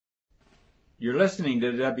You're listening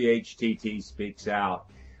to WHTT Speaks Out.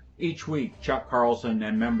 Each week, Chuck Carlson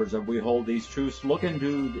and members of We Hold These Truths look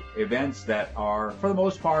into events that are, for the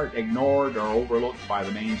most part, ignored or overlooked by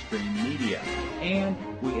the mainstream media. And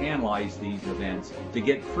we analyze these events. To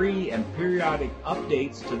get free and periodic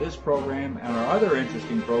updates to this program and our other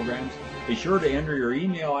interesting programs, be sure to enter your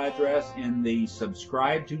email address in the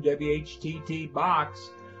Subscribe to WHTT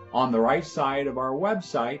box on the right side of our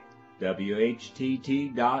website,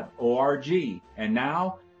 WHTT.org. And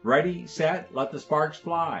now, ready, set, let the sparks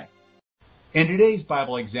fly. In today's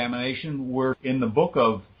Bible examination, we're in the book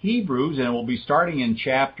of Hebrews, and we'll be starting in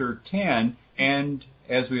chapter 10. And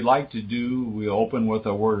as we like to do, we open with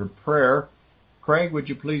a word of prayer. Craig, would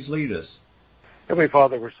you please lead us? Heavenly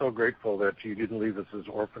Father, we're so grateful that you didn't leave us as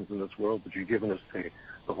orphans in this world, but you've given us the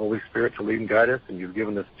Holy Spirit to lead and guide us, and you've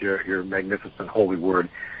given us your magnificent holy word.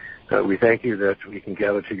 We thank you that we can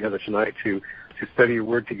gather together tonight to study your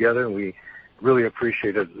word together, and we really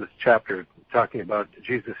appreciated this chapter talking about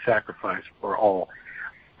Jesus' sacrifice for all,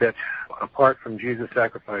 that apart from Jesus'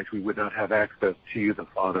 sacrifice, we would not have access to you, the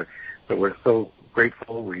Father. So we're so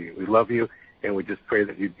grateful. We love you, and we just pray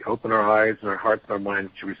that you open our eyes and our hearts and our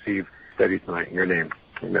minds to receive study tonight in your name.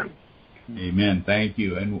 Amen. Amen. Thank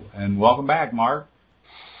you. And welcome back, Mark.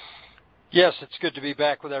 Yes, it's good to be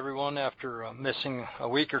back with everyone after missing a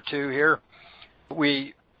week or two here.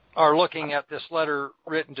 We are looking at this letter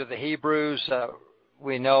written to the Hebrews.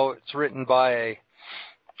 We know it's written by a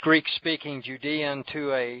Greek-speaking Judean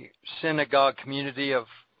to a synagogue community of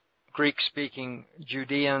Greek-speaking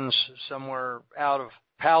Judeans somewhere out of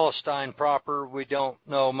Palestine proper. We don't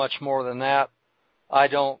know much more than that. I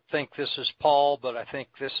don't think this is Paul, but I think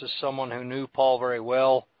this is someone who knew Paul very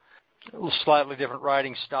well. A slightly different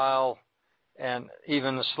writing style, and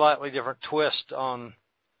even a slightly different twist on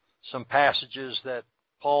some passages that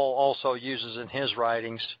Paul also uses in his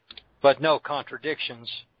writings, but no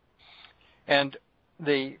contradictions. And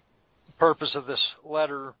the purpose of this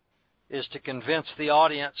letter is to convince the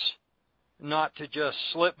audience not to just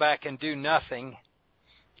slip back and do nothing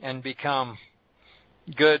and become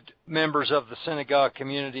good members of the synagogue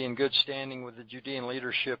community in good standing with the Judean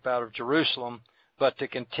leadership out of Jerusalem, but to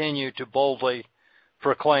continue to boldly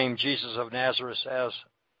proclaim Jesus of Nazareth as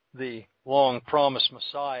the long-promised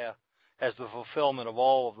Messiah, as the fulfillment of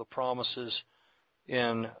all of the promises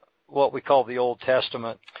in what we call the Old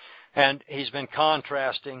Testament. And he's been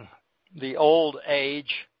contrasting the old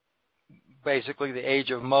age, basically the age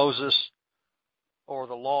of Moses or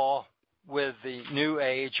the law, with the new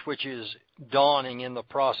age, which is dawning, in the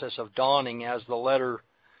process of dawning as the letter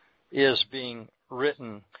is being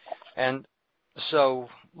written. And so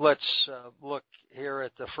let's look here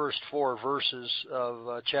at the first 4 verses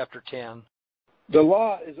of chapter 10. The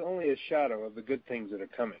law is only a shadow of the good things that are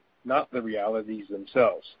coming, not the realities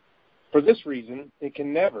themselves. For this reason, it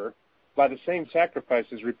can never, by the same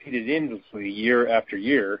sacrifices repeated endlessly year after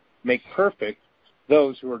year, make perfect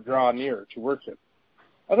those who are drawn near to worship.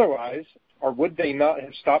 Otherwise, or would they not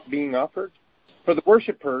have stopped being offered? For the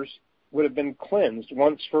worshippers would have been cleansed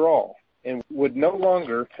once for all, and would no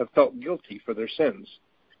longer have felt guilty for their sins.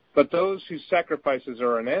 But those whose sacrifices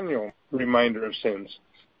are an annual reminder of sins,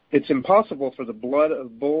 it's impossible for the blood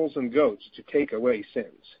of bulls and goats to take away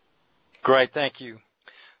sins. Great, thank you.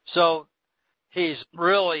 So he's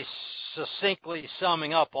really succinctly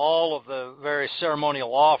summing up all of the various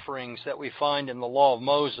ceremonial offerings that we find in the law of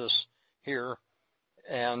Moses here,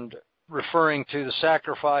 and referring to the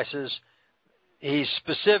sacrifices. He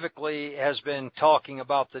specifically has been talking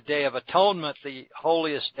about the Day of Atonement, the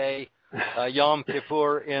holiest day, Yom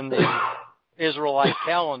Kippur, in the Israelite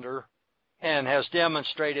calendar, and has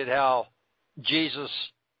demonstrated how Jesus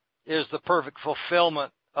is the perfect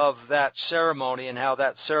fulfillment of that ceremony, and how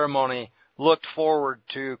that ceremony looked forward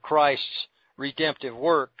to Christ's redemptive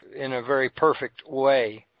work in a very perfect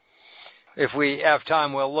way. If we have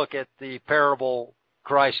time, we'll look at the parable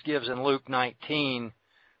Christ gives in Luke 19,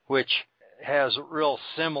 which has real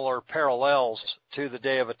similar parallels to the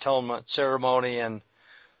Day of Atonement ceremony, and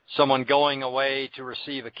someone going away to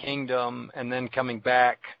receive a kingdom and then coming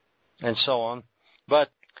back and so on. But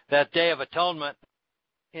that Day of Atonement,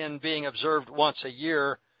 in being observed once a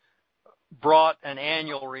year, brought an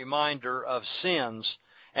annual reminder of sins.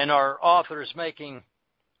 And our author is making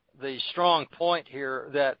the strong point here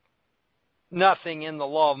that nothing in the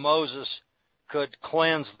law of Moses could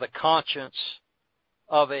cleanse the conscience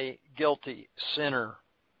of a guilty sinner.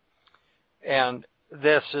 And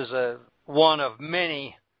this is one of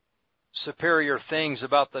many superior things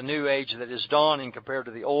about the new age that is dawning compared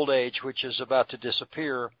to the old age, which is about to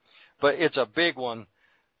disappear. But it's a big one,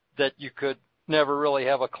 that you could never really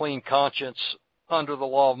have a clean conscience under the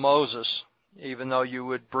law of Moses. even though you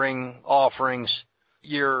would bring offerings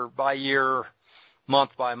year by year,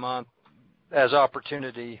 month by month, as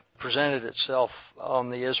opportunity presented itself on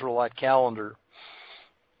the Israelite calendar.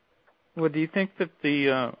 Well, do you think that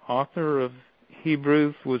the author of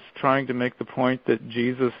Hebrews was trying to make the point that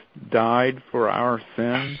Jesus died for our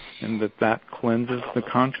sins and that cleanses the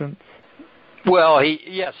conscience? Well,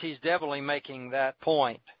 he's definitely making that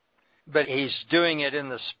point, but he's doing it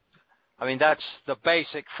that's the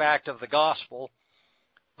basic fact of the gospel,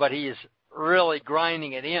 but he is really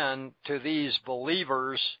grinding it in to these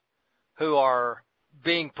believers who are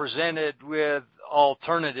being presented with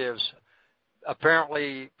alternatives.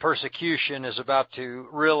 Apparently, persecution is about to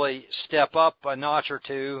really step up a notch or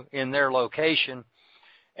two in their location,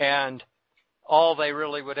 and all they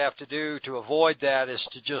really would have to do to avoid that is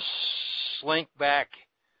to just slink back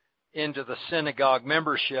into the synagogue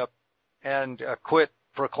membership and quit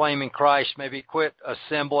proclaiming Christ, maybe quit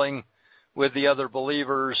assembling with the other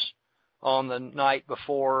believers on the night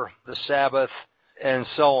before the Sabbath, and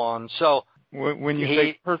so on. So when you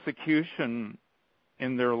say persecution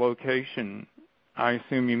in their location, I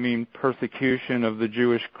assume you mean persecution of the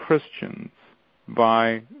Jewish Christians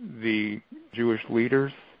by the Jewish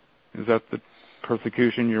leaders? Is that the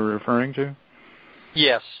persecution you're referring to?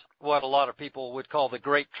 Yes, what a lot of people would call the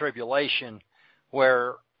Great Tribulation,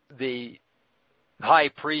 where the high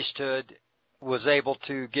priesthood was able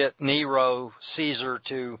to get Nero, Caesar,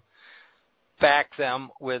 to back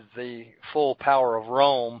them with the full power of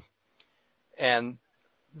Rome, and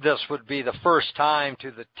this would be the first time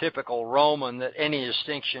to the typical Roman that any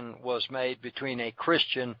distinction was made between a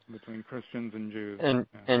Christian, between Christians and Jews,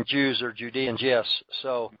 and Jews or Judeans. Yes,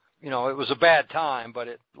 so it was a bad time, but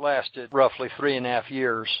it lasted roughly 3.5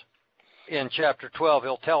 years. In chapter 12,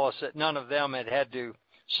 he'll tell us that none of them had to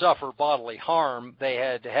suffer bodily harm. They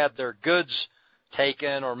had had their goods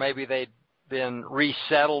taken, or maybe they'd been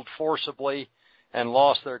resettled forcibly and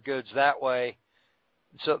lost their goods that way.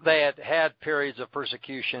 So they had had periods of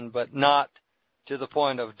persecution, but not to the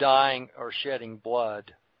point of dying or shedding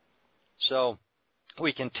blood. So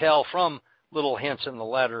we can tell from little hints in the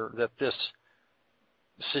letter that this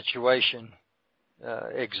situation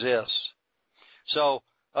exists. So,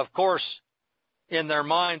 of course, in their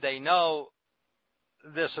mind they know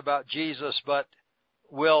this about Jesus, but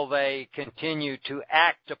will they continue to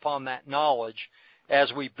act upon that knowledge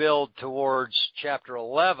as we build towards chapter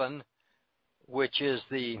 11, which is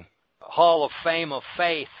the Hall of Fame of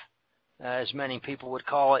Faith, as many people would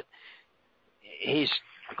call it? He's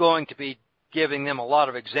going to be giving them a lot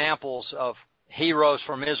of examples of heroes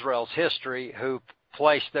from Israel's history who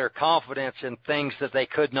placed their confidence in things that they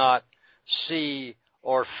could not see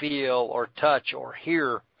or feel or touch or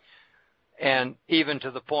hear, and even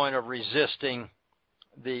to the point of resisting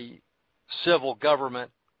the civil government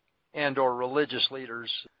and or religious leaders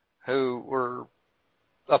who were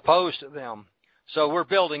opposed to them. So we're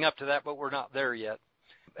building up to that, but we're not there yet.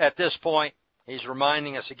 At this point, he's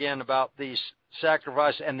reminding us again about these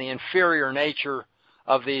sacrifices and the inferior nature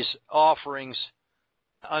of these offerings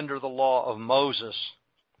under the law of Moses.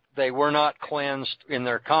 They were not cleansed in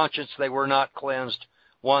their conscience. They were not cleansed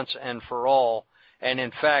once and for all. And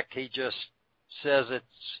in fact, he just says it's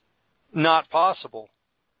not possible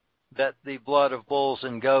that the blood of bulls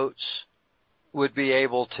and goats would be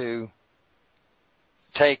able to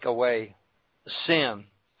take away sin.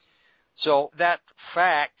 So that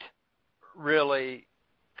fact really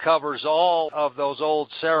covers all of those old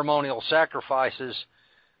ceremonial sacrifices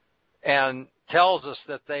and tells us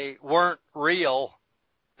that they weren't real.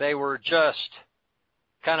 They were just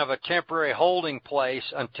kind of a temporary holding place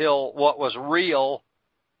until what was real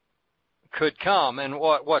could come. And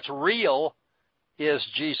what's real is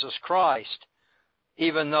Jesus Christ.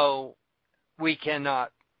 Even though we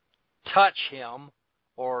cannot touch him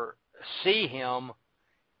or see him,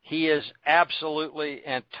 he is absolutely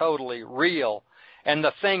and totally real. And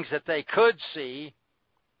the things that they could see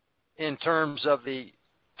in terms of the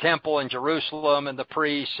temple in Jerusalem and the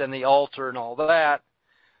priests and the altar and all that,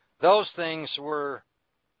 those things were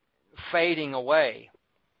fading away.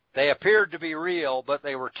 They appeared to be real, but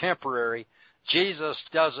they were temporary. Jesus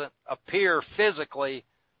doesn't appear physically,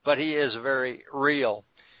 but he is very real.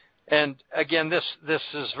 And again, this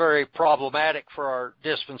is very problematic for our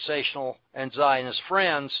dispensational and Zionist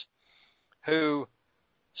friends who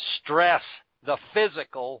stress the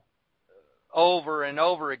physical over and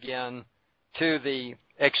over again to the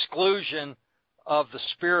exclusion of the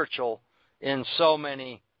spiritual in so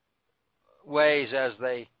many ways as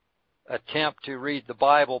they attempt to read the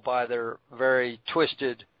Bible by their very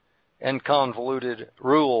twisted and convoluted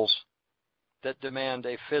rules that demand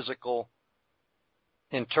a physical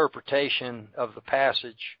interpretation of the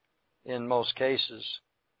passage in most cases.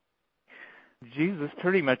 Jesus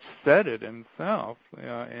pretty much said it himself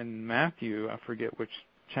in Matthew. I forget which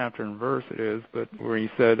chapter and verse it is, but where he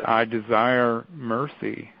said, I desire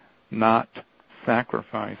mercy, not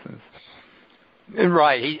sacrifices.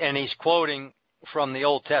 Right, he's quoting from the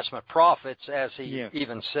Old Testament prophets as he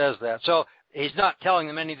even says that. So he's not telling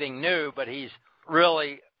them anything new, but he's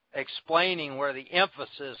really explaining where the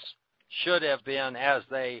emphasis should have been as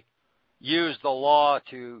they use the law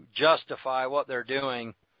to justify what they're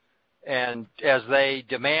doing, and as they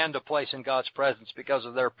demand a place in God's presence because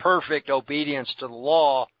of their perfect obedience to the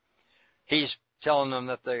law. He's telling them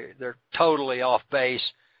that they're totally off base,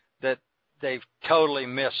 that they've totally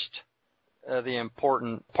missed the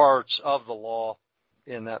important parts of the law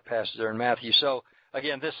in that passage there in Matthew. So,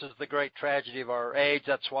 again, this is the great tragedy of our age.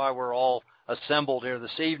 That's why we're all assembled here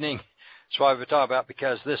this evening. That's why we talk about,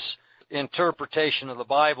 because this interpretation of the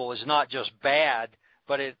Bible is not just bad,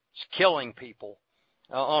 but it's killing people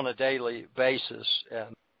on a daily basis.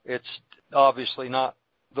 And it's obviously not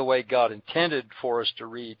the way God intended for us to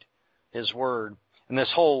read His Word. And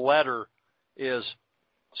this whole letter is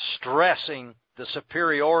stressing the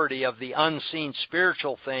superiority of the unseen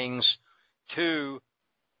spiritual things to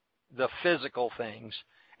the physical things.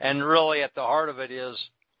 And really at the heart of it is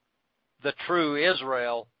the true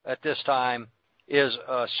Israel at this time is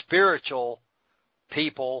a spiritual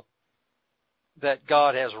people that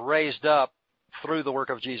God has raised up through the work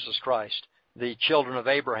of Jesus Christ. The children of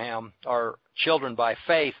Abraham are children by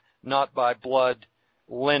faith, not by blood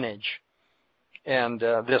lineage. And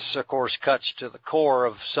this, of course, cuts to the core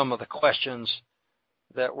of some of the questions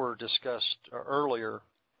that were discussed earlier.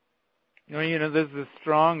 You know, there's a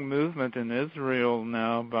strong movement in Israel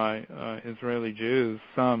now by Israeli Jews,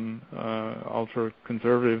 some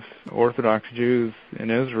ultra-conservative Orthodox Jews in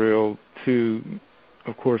Israel, to,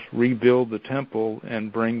 of course, rebuild the temple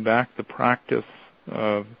and bring back the practice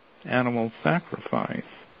of animal sacrifice.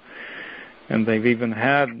 And they've even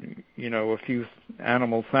had, a few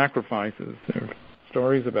animal sacrifices. There are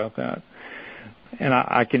stories about that. And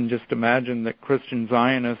I can just imagine that Christian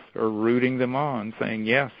Zionists are rooting them on, saying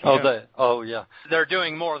yes. Yeah. They're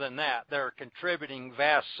doing more than that. They're contributing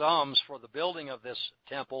vast sums for the building of this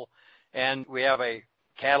temple. And we have a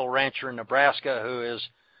cattle rancher in Nebraska who is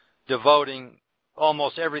devoting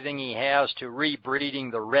almost everything he has to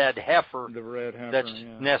rebreeding the red heifer, that's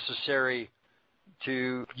necessary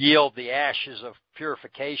to yield the ashes of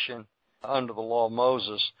purification under the law of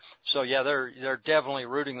Moses. So, they're definitely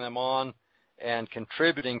rooting them on and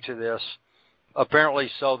contributing to this,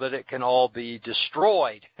 apparently so that it can all be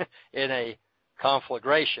destroyed in a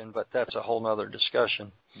conflagration, but that's a whole other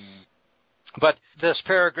discussion. But this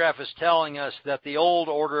paragraph is telling us that the old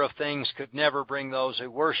order of things could never bring those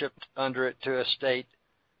who worshiped under it to a state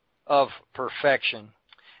of perfection.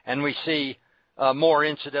 And we see more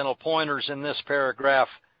incidental pointers in this paragraph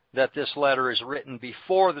that this letter is written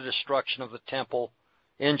before the destruction of the temple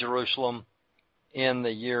in Jerusalem in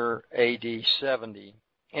the year AD 70.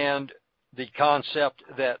 And the concept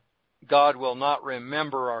that God will not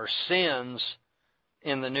remember our sins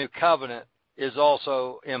in the new covenant is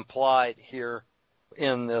also implied here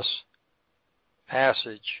in this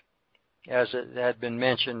passage, as it had been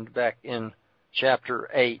mentioned back in chapter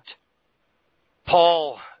 8.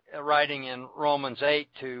 Paul, writing in Romans 8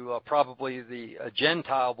 to probably the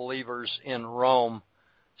Gentile believers in Rome,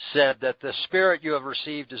 said that the spirit you have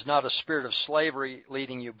received is not a spirit of slavery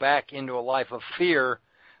leading you back into a life of fear,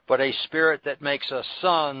 but a spirit that makes us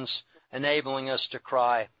sons, enabling us to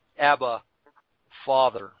cry, Abba,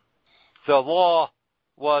 Father. The law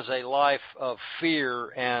was a life of fear,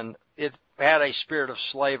 and it had a spirit of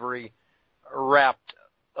slavery wrapped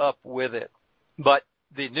up with it. But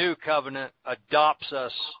the new covenant adopts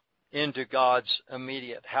us into God's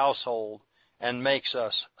immediate household and makes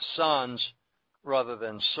us sons rather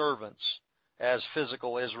than servants, as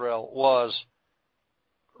physical Israel was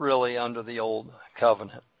really under the old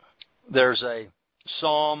covenant. There's a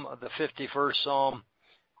psalm, the 51st Psalm,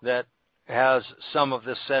 that has some of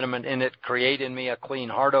this sentiment in it. Create in me a clean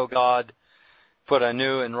heart, O God. Put a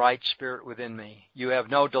new and right spirit within me. You have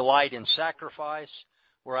no delight in sacrifice.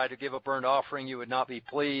 Were I to give a burnt offering, you would not be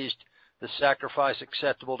pleased. The sacrifice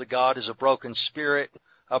acceptable to God is a broken spirit,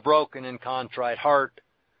 a broken and contrite heart.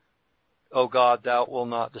 O God, thou wilt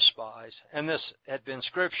not despise. And this had been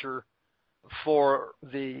scripture for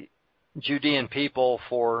the Judean people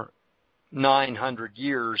for 900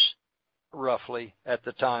 years, roughly, at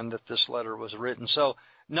the time that this letter was written. So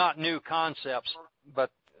not new concepts,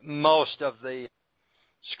 but most of the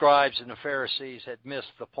scribes and the Pharisees had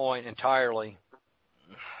missed the point entirely.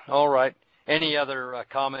 All right. Any other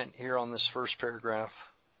comment here on this first paragraph?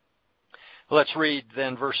 Let's read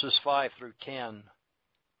then verses 5 through 10.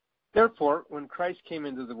 Therefore, when Christ came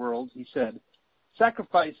into the world, he said,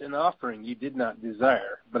 "Sacrifice and offering you did not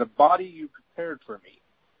desire, but a body you prepared for me.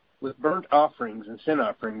 With burnt offerings and sin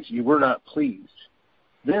offerings you were not pleased.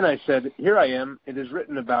 Then I said, Here I am, it is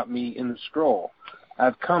written about me in the scroll. I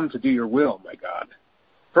have come to do your will, my God."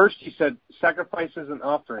 First he said, "Sacrifices and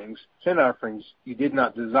offerings, sin offerings you did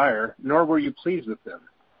not desire, nor were you pleased with them,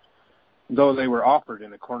 though they were offered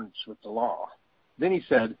in accordance with the law." Then he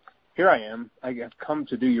said, "Here I am, I have come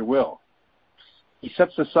to do your will." He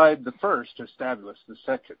sets aside the first to establish the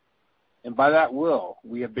second. And by that will,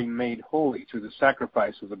 we have been made holy through the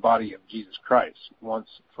sacrifice of the body of Jesus Christ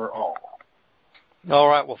once for all. All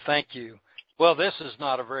right, well, thank you. Well, this is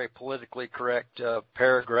not a very politically correct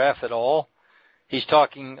paragraph at all. He's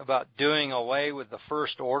talking about doing away with the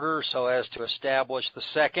first order so as to establish the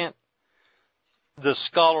second. The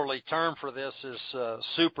scholarly term for this is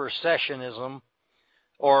supersessionism,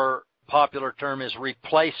 or popular term is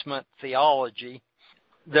replacement theology.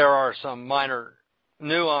 There are some minor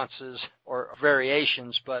nuances or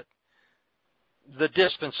variations, but the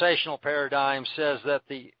dispensational paradigm says that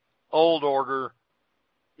the old order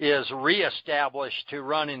is reestablished to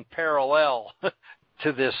run in parallel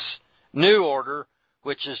to this new order,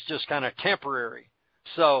 which is just kind of temporary.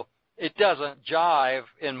 So it doesn't jive,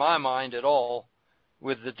 in my mind, at all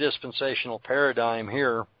with the dispensational paradigm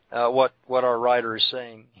here, what our writer is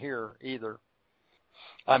saying here either.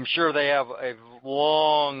 I'm sure they have a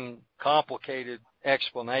long, complicated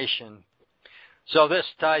explanation. So this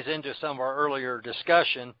ties into some of our earlier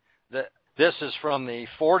discussion. That this is from the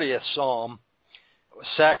 40th Psalm.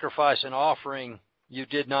 "Sacrifice and offering you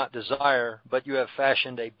did not desire, but you have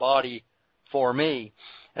fashioned a body for me."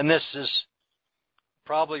 And this is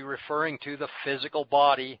probably referring to the physical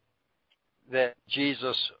body that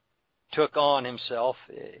Jesus took on himself,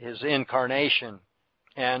 his incarnation.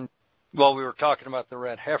 And, well, we were talking about the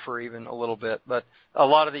red heifer even a little bit, but a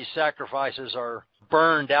lot of these sacrifices are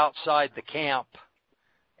burned outside the camp.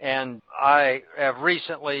 And I have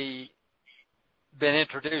recently been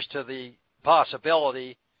introduced to the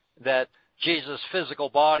possibility that Jesus' physical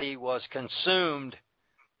body was consumed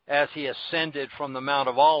as he ascended from the Mount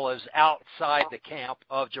of Olives outside the camp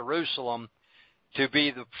of Jerusalem to be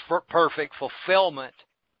the perfect fulfillment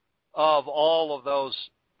of all of those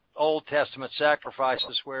Old Testament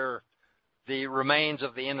sacrifices where the remains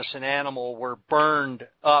of the innocent animal were burned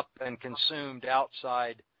up and consumed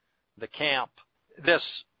outside the camp. This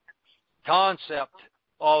concept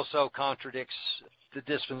also contradicts the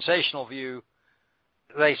dispensational view.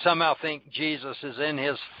 They somehow think Jesus is in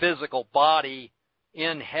his physical body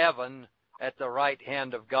in heaven at the right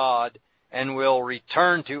hand of God and will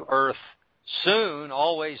return to earth soon,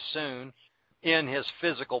 always soon, in his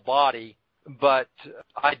physical body. But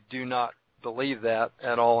I do not believe that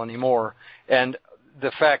at all anymore. And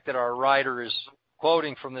the fact that our writer is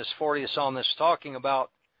quoting from this 40th Psalm that's talking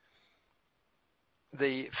about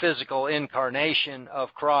the physical incarnation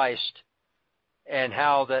of Christ and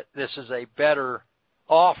how that this is a better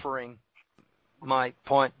offering might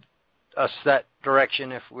point us that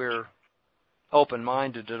direction if we're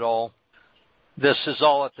open-minded at all. This is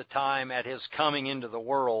all at the time at his coming into the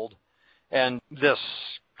world, and this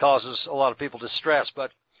causes a lot of people distress.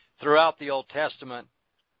 But throughout the Old Testament,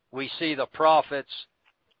 we see the prophets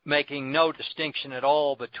making no distinction at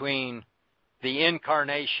all between the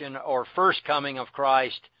incarnation or first coming of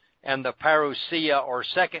Christ and the parousia or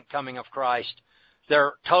second coming of Christ.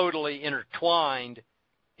 They're totally intertwined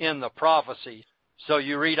in the prophecy. So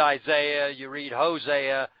you read Isaiah, you read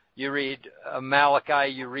Hosea, you read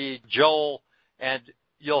Malachi, you read Joel, and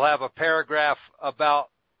you'll have a paragraph about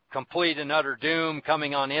complete and utter doom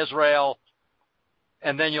coming on Israel,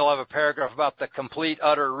 and then you'll have a paragraph about the complete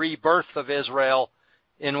utter rebirth of Israel,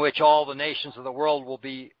 in which all the nations of the world will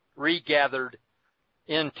be regathered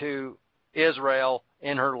into Israel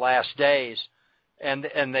in her last days. And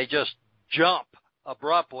they just jump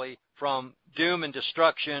abruptly from doom and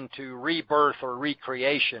destruction to rebirth or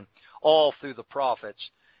recreation, all through the prophets.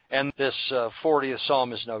 And this 40th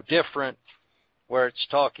Psalm is no different, where it's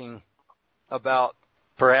talking about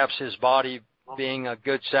perhaps his body being a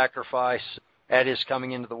good sacrifice at his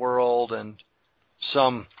coming into the world, and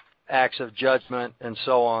some acts of judgment and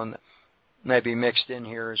so on may be mixed in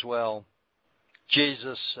here as well.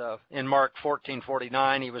 Jesus, in Mark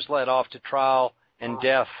 14:49, he was led off to trial and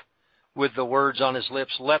death with the words on his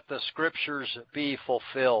lips, "Let the scriptures be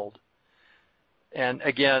fulfilled." And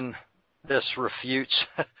again, this refutes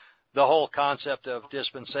the whole concept of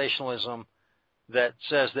dispensationalism that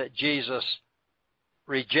says that Jesus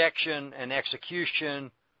rejection and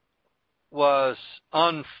execution was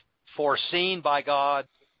unforeseen by God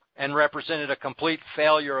and represented a complete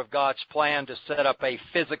failure of God's plan to set up a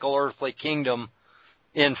physical earthly kingdom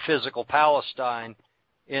in physical Palestine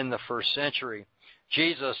in the first century.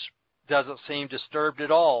 Jesus doesn't seem disturbed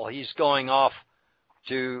at all. He's going off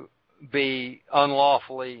to be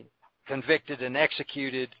unlawfully convicted and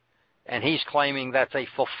executed, and he's claiming that's a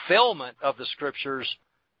fulfillment of the Scriptures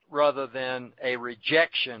rather than a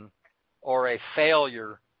rejection or a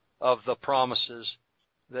failure of the promises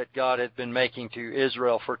that God had been making to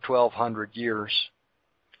Israel for 1,200 years.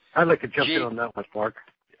 I'd like to jump in on that one, Mark.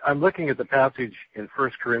 I'm looking at the passage in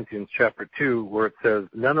 1 Corinthians chapter 2 where it says,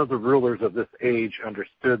 none of the rulers of this age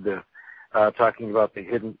understood this, talking about the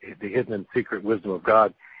hidden and secret wisdom of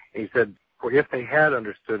God. And he said, for if they had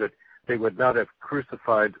understood it, they would not have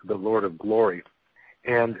crucified the Lord of glory.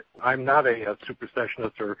 And I'm not a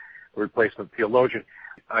supersessionist or replacement theologian.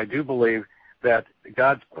 I do believe that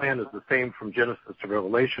God's plan is the same from Genesis to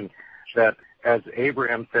Revelation, that as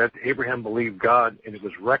Abraham said, Abraham believed God and it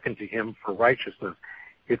was reckoned to him for righteousness.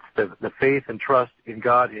 It's the faith and trust in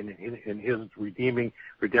God in his redeeming,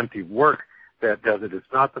 redemptive work that does it. It's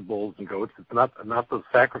not the bulls and goats. It's not those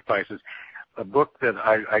sacrifices. A book that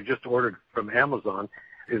I just ordered from Amazon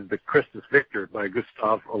is The Christus Victor by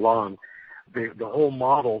Gustave Hollande. The whole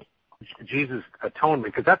model, Jesus'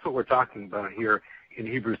 atonement, because that's what we're talking about here in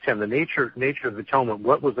Hebrews 10, the nature of atonement,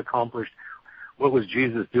 what was accomplished, what was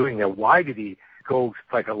Jesus doing there, why did he go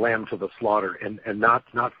like a lamb to the slaughter and not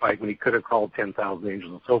fight when he could have called 10,000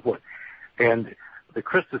 angels and so forth. And the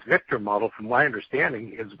Christus Victor model, from my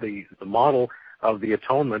understanding, is the model of the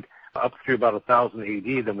atonement up through about 1000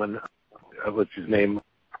 AD, then when, what's his name,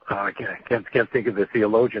 I can't think of the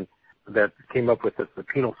theologian that came up with this, the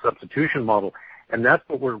penal substitution model. And that's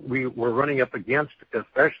what we're running up against,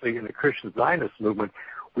 especially in the Christian Zionist movement.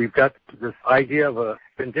 We've got this idea of a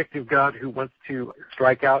vindictive God who wants to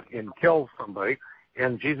strike out and kill somebody,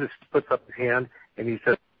 and Jesus puts up his hand and he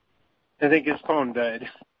says, I think his phone died.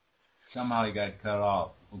 Somehow he got cut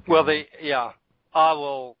off. Okay. Well, I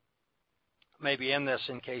will maybe end this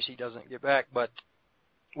in case he doesn't get back, but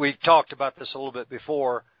we've talked about this a little bit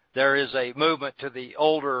before. There is a movement to the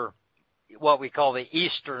older, what we call the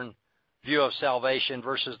Eastern view of salvation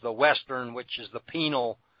versus the Western, which is the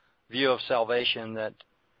penal view of salvation that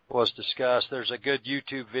was discussed. There's a good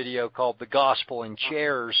YouTube video called The Gospel in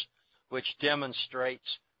Chairs, which demonstrates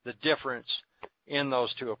the difference in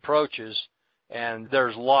those two approaches. And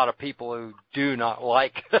there's a lot of people who do not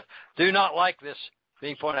like this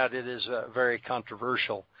being pointed out. It is very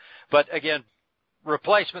controversial. But again,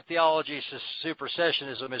 replacement theology,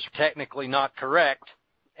 supersessionism is technically not correct,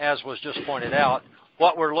 as was just pointed out.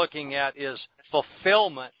 What we're looking at is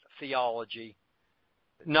fulfillment theology,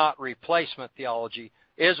 not replacement theology.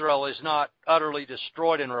 Israel is not utterly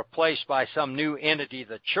destroyed and replaced by some new entity,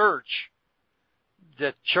 the church.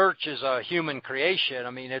 The church is a human creation.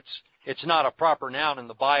 I mean, it's not a proper noun in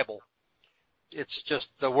the Bible. It's just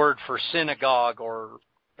the word for synagogue or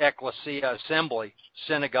ecclesia, assembly.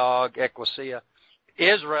 Synagogue, ecclesia.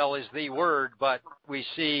 Israel is the word, but we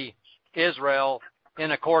see Israel,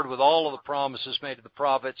 in accord with all of the promises made to the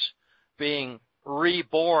prophets, being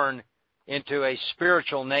reborn into a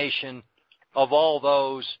spiritual nation of all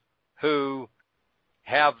those who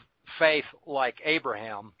have faith like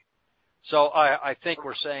Abraham. So I think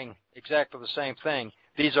we're saying exactly the same thing.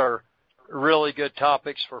 These are really good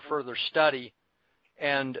topics for further study,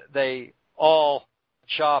 and they all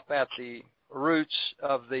chop at the roots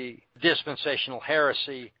of the dispensational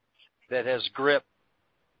heresy that has gripped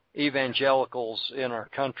evangelicals in our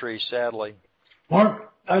country, sadly.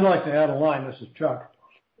 Mark, I'd like to add a line. This is Chuck.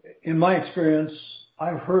 In my experience,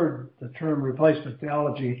 I've heard the term replacement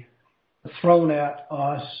theology thrown at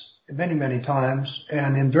us many, many times,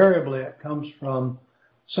 and invariably it comes from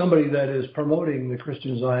somebody that is promoting the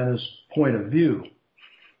Christian Zionist point of view.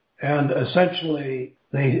 And essentially,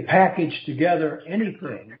 they package together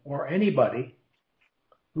anything or anybody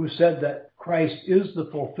who said that Christ is the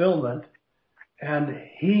fulfillment and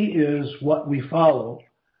he is what we follow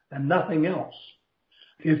and nothing else.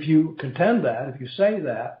 If you contend that, if you say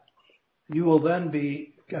that, you will then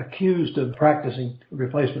be accused of practicing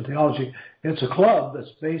replacement theology. It's a club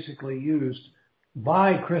that's basically used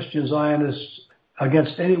by Christian Zionists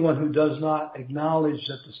against anyone who does not acknowledge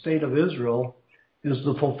that the state of Israel is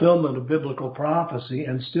the fulfillment of biblical prophecy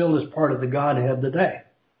and still is part of the Godhead today.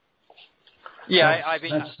 Yeah,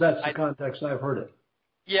 that's the context I've heard it.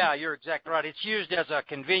 Yeah, you're exactly right. It's used as a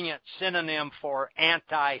convenient synonym for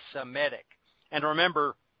anti-Semitic. And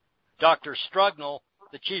remember, Dr. Strugnell,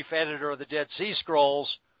 the chief editor of the Dead Sea Scrolls,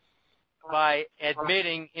 by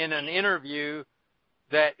admitting in an interview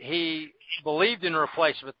that he believed in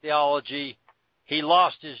replacement theology. He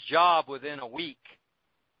lost his job within a week.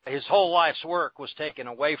 His whole life's work was taken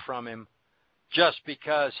away from him just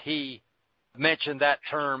because he mentioned that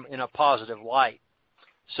term in a positive light.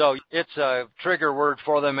 So it's a trigger word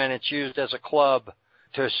for them, and it's used as a club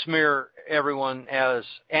to smear everyone as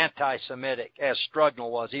anti-Semitic, as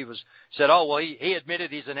Strugnell was. He said, oh, well, he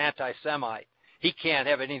admitted he's an anti-Semite. He can't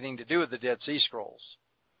have anything to do with the Dead Sea Scrolls.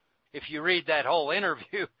 If you read that whole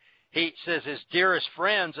interview, he says his dearest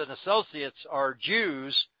friends and associates are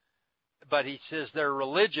Jews, but he says their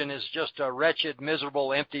religion is just a wretched,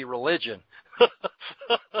 miserable, empty religion.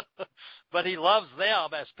 But he loves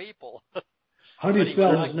them as people. How do you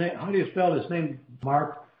spell his name? How do you spell his name,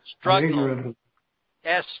 Mark? Strugnell.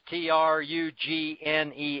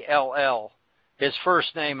 Strugnell. His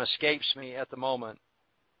first name escapes me at the moment.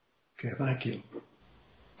 Okay, thank you.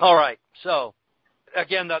 All right. So,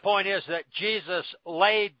 again, the point is that Jesus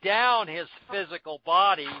laid down his physical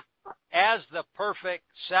body as the perfect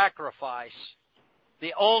sacrifice,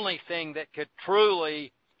 the only thing that could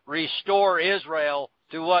truly restore Israel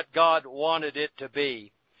to what God wanted it to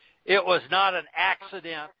be. It was not an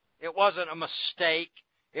accident. It wasn't a mistake.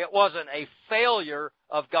 It wasn't a failure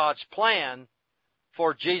of God's plan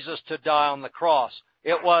for Jesus to die on the cross.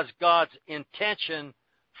 It was God's intention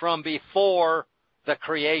from before the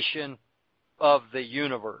creation of the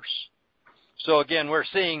universe. So again, we're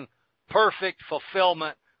seeing perfect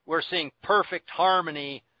fulfillment. We're seeing perfect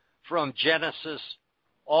harmony from Genesis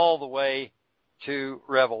all the way to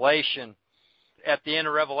Revelation. At the end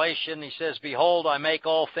of Revelation, he says, behold, I make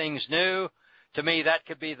all things new. To me, that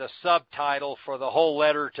could be the subtitle for the whole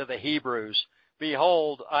letter to the Hebrews.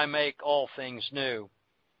 Behold, I make all things new.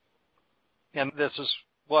 And this is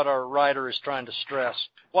what our writer is trying to stress.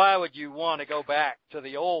 Why would you want to go back to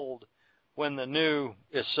the old when the new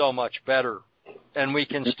is so much better? And we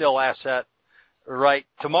can still ask that right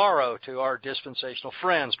tomorrow to our dispensational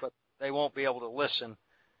friends, but they won't be able to listen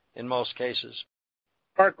in most cases.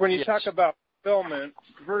 Mark, when you talk about fulfillment,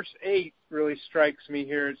 verse 8 really strikes me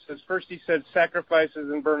here. It says, first he said, sacrifices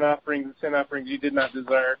and burnt offerings and sin offerings you did not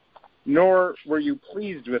desire, nor were you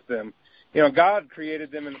pleased with them. You know, God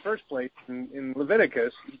created them in the first place. In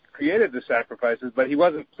Leviticus, he created the sacrifices, but he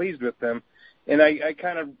wasn't pleased with them. And it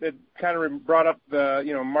kind of brought up the,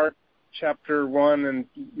 Mark chapter 1 and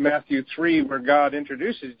Matthew 3, where God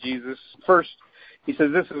introduces Jesus. First, he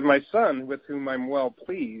says, this is my son with whom I'm well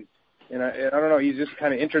pleased. And I don't know, he's just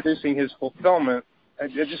kind of introducing his fulfillment.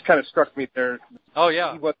 It just kind of struck me there. Oh,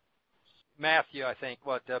 yeah. Matthew, I think.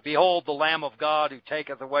 Behold the Lamb of God who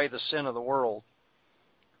taketh away the sin of the world.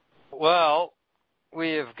 Well,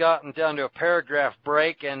 we have gotten down to a paragraph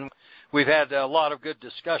break, and we've had a lot of good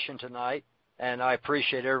discussion tonight, and I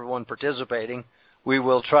appreciate everyone participating. We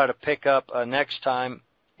will try to pick up next time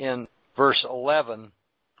in verse 11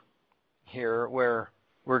 here, where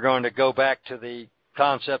we're going to go back to the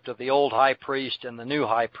concept of the old high priest and the new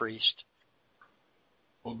high priest.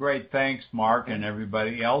 Well, great. Thanks, Mark, and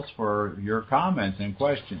everybody else for your comments and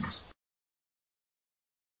questions.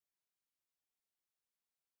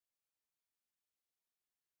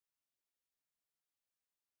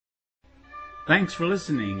 Thanks for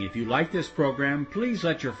listening. If you like this program, please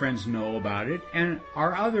let your friends know about it and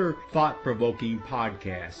our other thought-provoking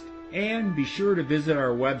podcasts. And be sure to visit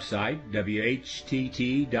our website,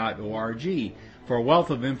 whtt.org, for a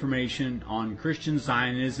wealth of information on Christian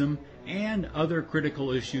Zionism and other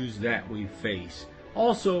critical issues that we face.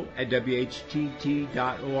 Also, at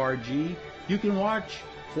whtt.org, you can watch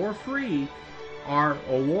for free our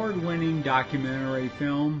award-winning documentary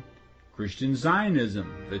film, Christian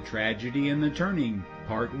Zionism, The Tragedy and the Turning,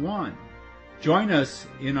 Part 1. Join us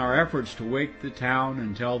in our efforts to wake the town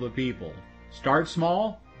and tell the people. Start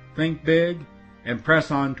small, think big, and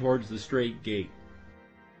press on towards the straight gate.